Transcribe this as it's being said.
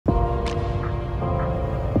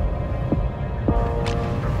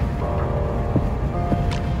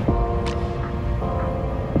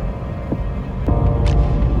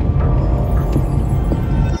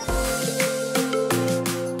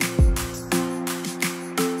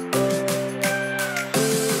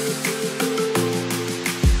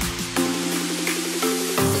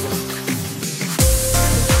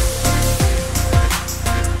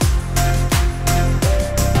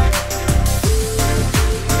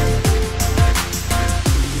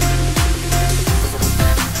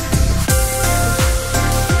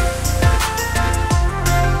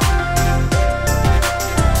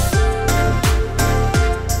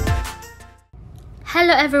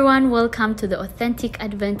everyone, welcome to the Authentic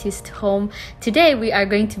Adventist Home. Today we are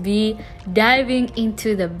going to be diving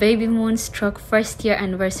into the baby moon stroke first year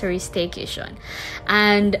anniversary staycation,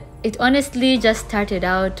 and it honestly just started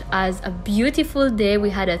out as a beautiful day. We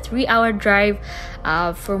had a 3-hour drive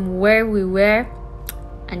from where we were,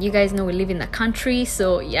 and you guys know we live in the country,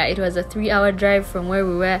 so yeah, it was a 3-hour drive from where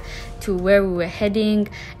we were to where we were heading,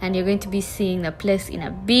 and you're going to be seeing the place in a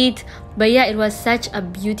bit. But yeah, it was such a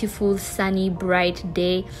beautiful, sunny, bright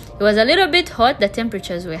day. It was a little bit hot, the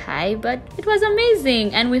temperatures were high, but it was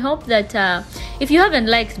amazing. And we hope that if you haven't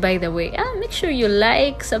liked, by the way, make sure you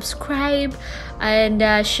like, subscribe,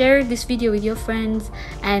 and share this video with your friends,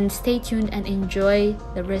 and stay tuned and enjoy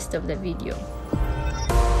the rest of the video.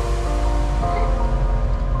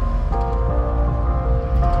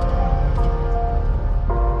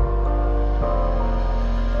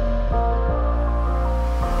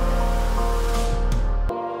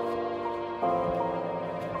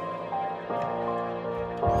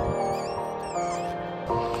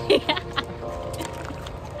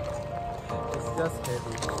 It's just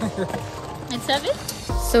heavy. It's heavy?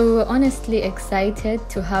 So we're honestly excited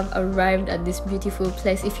to have arrived at this beautiful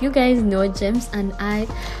place. If you guys know, James and I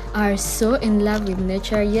are so in love with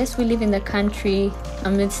nature. Yes, we live in the country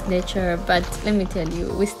amidst nature, but let me tell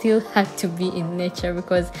you, we still had to be in nature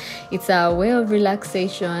because it's a way of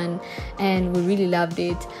relaxation, and we really loved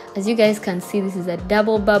it. As you guys can see, this is a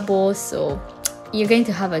double bubble, so you're going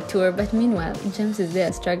to have a tour, but meanwhile James is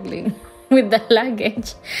there struggling with the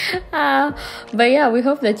luggage. But yeah, we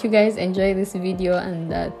hope that you guys enjoy this video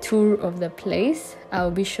and the tour of the place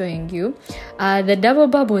I'll be showing you. The double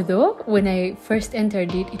bubble though, when I first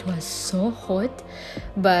entered it, it was so hot,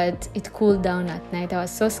 but it cooled down at night. I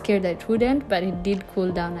was so scared that it wouldn't, but it did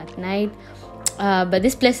cool down at night. But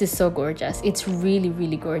this place is so gorgeous. It's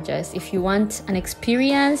really gorgeous. If you want an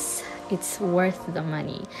experience, it's worth the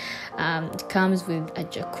money. It comes with a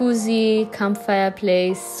jacuzzi, campfire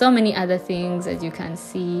place, so many other things as you can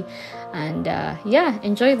see, and yeah,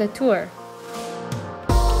 enjoy the tour.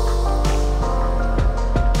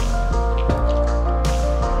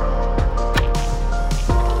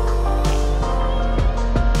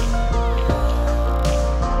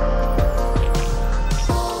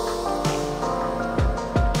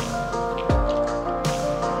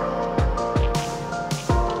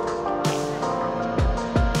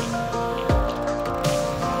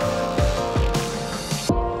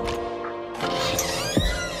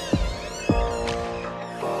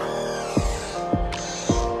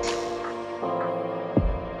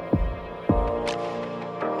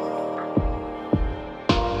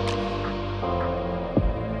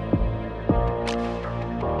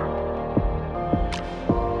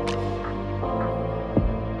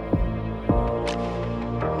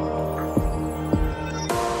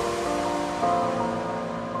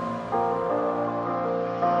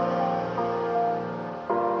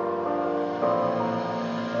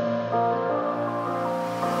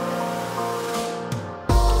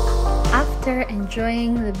 After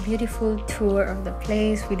enjoying the beautiful tour of the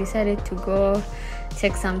place, we decided to go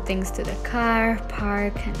take some things to the car,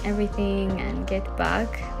 park and everything, and get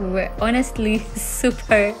back. We were honestly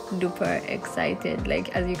super duper excited,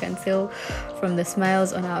 like as you can tell from the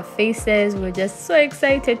smiles on our faces. We were just so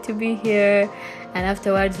excited to be here. And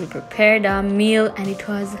afterwards we prepared our meal, and it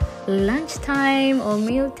was lunchtime or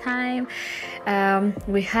meal time.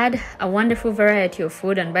 We had a wonderful variety of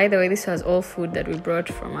food, and by the way, this was all food that we brought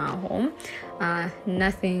from our home.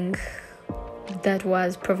 Nothing that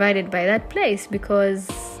was provided by that place, because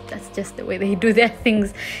that's just the way they do their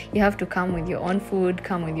things. You have to come with your own food,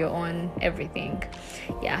 come with your own everything.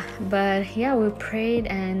 Yeah, but yeah, we prayed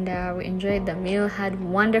and we enjoyed the meal, had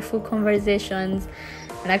wonderful conversations,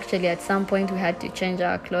 and actually at some point we had to change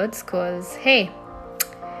our clothes because hey,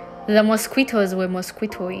 the mosquitoes were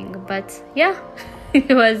mosquitoing. But yeah,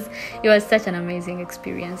 it was such an amazing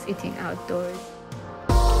experience eating outdoors.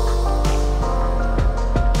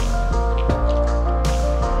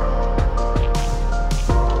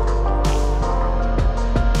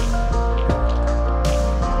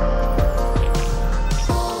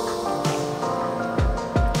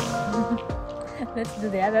 Let's do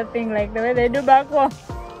the other thing like the way they do back home.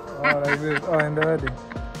 Oh, like this. Oh, in the wedding.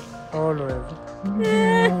 Always.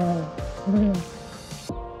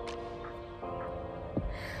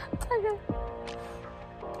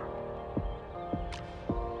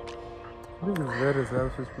 This is very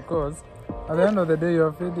selfish because at the end of the day you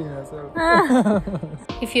are feeding yourself.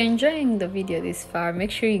 If you're enjoying the video this far,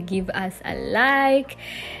 make sure you give us a like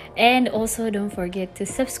and also don't forget to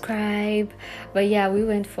subscribe. But yeah, we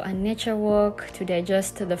went for a nature walk to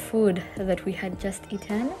digest the food that we had just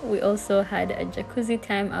eaten. We also had a jacuzzi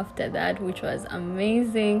time after that, which was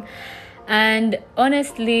amazing. And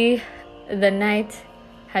honestly, the night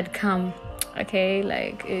had come. Okay,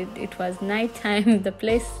 like it was nighttime. The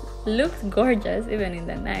place looked gorgeous even in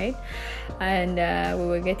the night, and we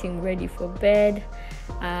were getting ready for bed,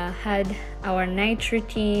 had our night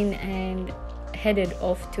routine and headed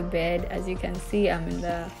off to bed. As you can see, I'm in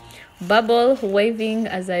the bubble waving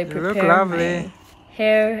as I prepare my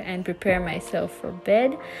hair and prepare myself for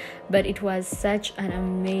bed. But it was such an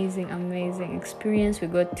amazing experience. We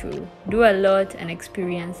got to do a lot and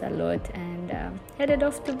experience a lot, and headed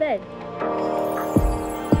off to bed.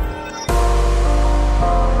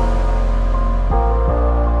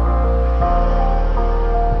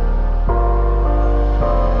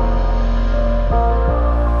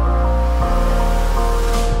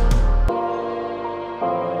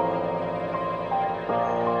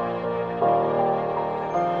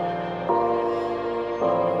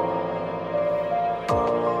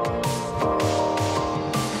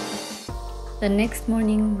 The next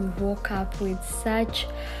morning we woke up with such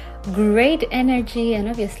great energy, and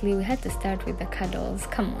obviously we had to start with the cuddles.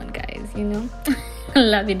 Come on guys, you know,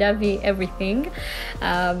 lovey-dovey everything.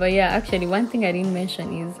 But yeah, actually one thing I didn't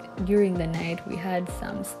mention is during the night we had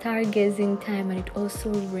some stargazing time, and it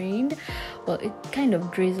also rained. Well, it kind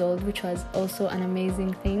of drizzled, which was also an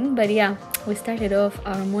amazing thing. But yeah, we started off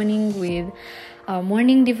our morning with our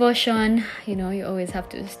morning devotion. You know, you always have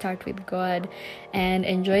to start with God, and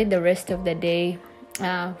enjoy the rest of the day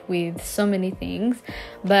with so many things.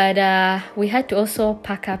 But we had to also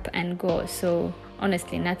pack up and go, so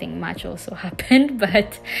honestly nothing much also happened.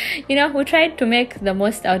 But you know, we tried to make the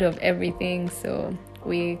most out of everything. So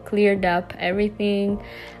we cleared up everything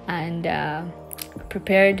and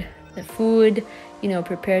prepared the food, you know,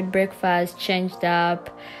 prepared breakfast, changed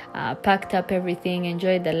up, packed up everything,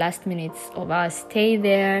 enjoyed the last minutes of our stay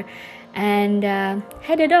there, and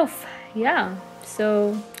headed off. Yeah,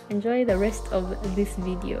 so enjoy the rest of this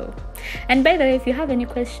video. And by the way, if you have any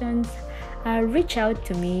questions, reach out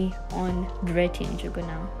to me on Dureti and James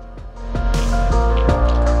now.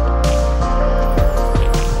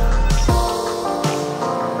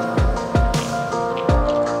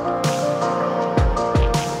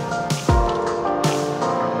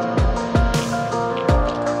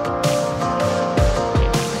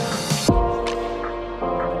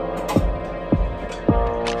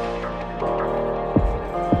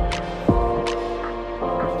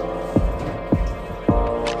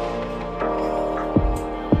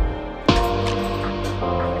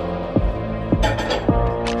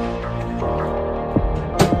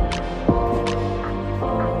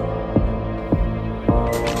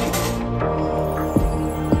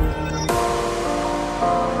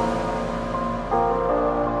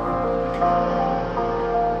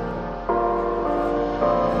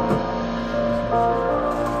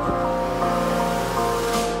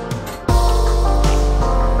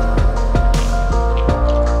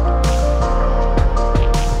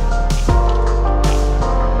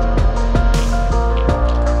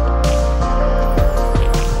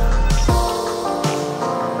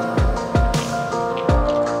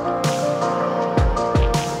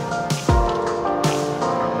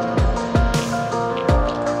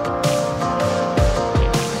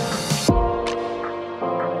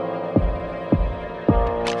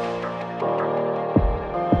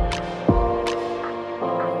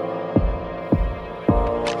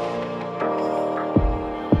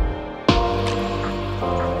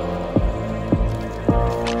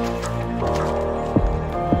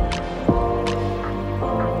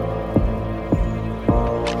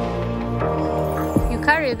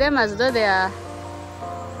 Carry them as though they are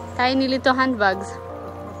tiny little handbags.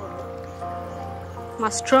 I'm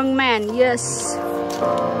a strong man, yes.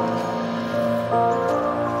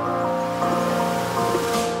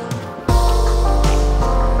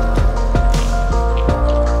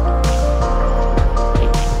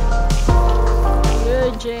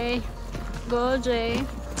 Go Jay, go Jay,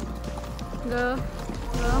 go,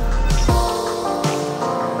 go.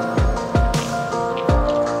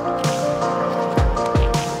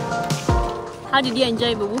 How did you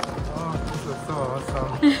enjoy, Boo? Oh, this was so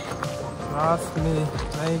awesome. Ask me,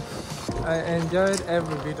 I enjoyed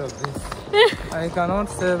every bit of this. I cannot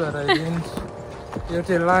say that I didn't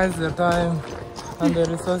utilize the time and the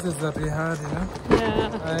resources that we had, you know.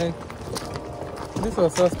 Yeah. This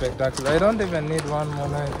was so spectacular. I don't even need one more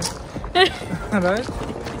night. Right?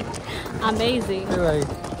 Amazing. I feel like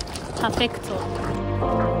Perfecto.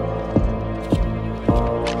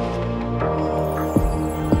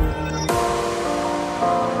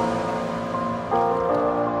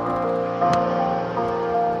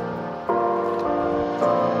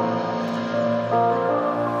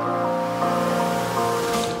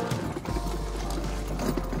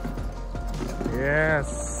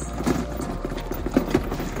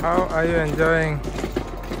 How are you enjoying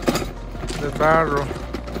the barrow?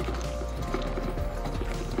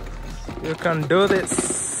 You can do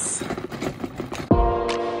this.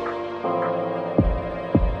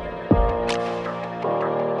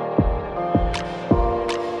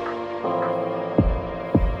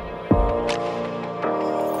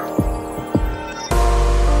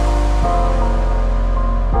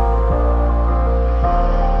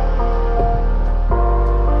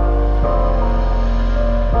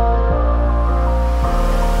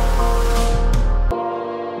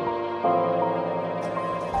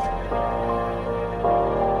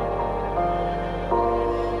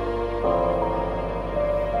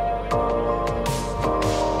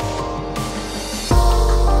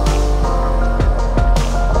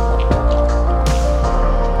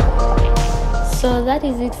 So that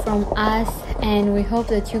is it from us, and we hope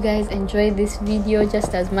that you guys enjoyed this video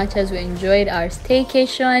just as much as we enjoyed our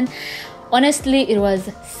staycation. Honestly, it was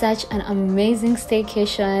such an amazing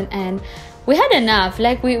staycation, and we had enough.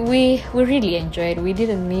 Like we really enjoyed. We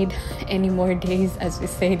didn't need any more days, as we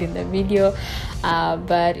said in the video,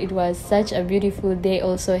 but it was such a beautiful day.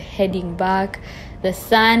 Also heading back, the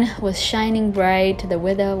sun was shining bright, the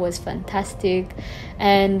weather was fantastic,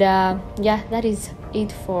 and yeah, that is it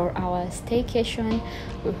for our staycation.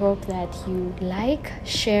 We hope that you like,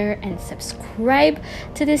 share, and subscribe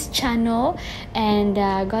to this channel, and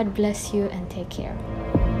God bless you and take care.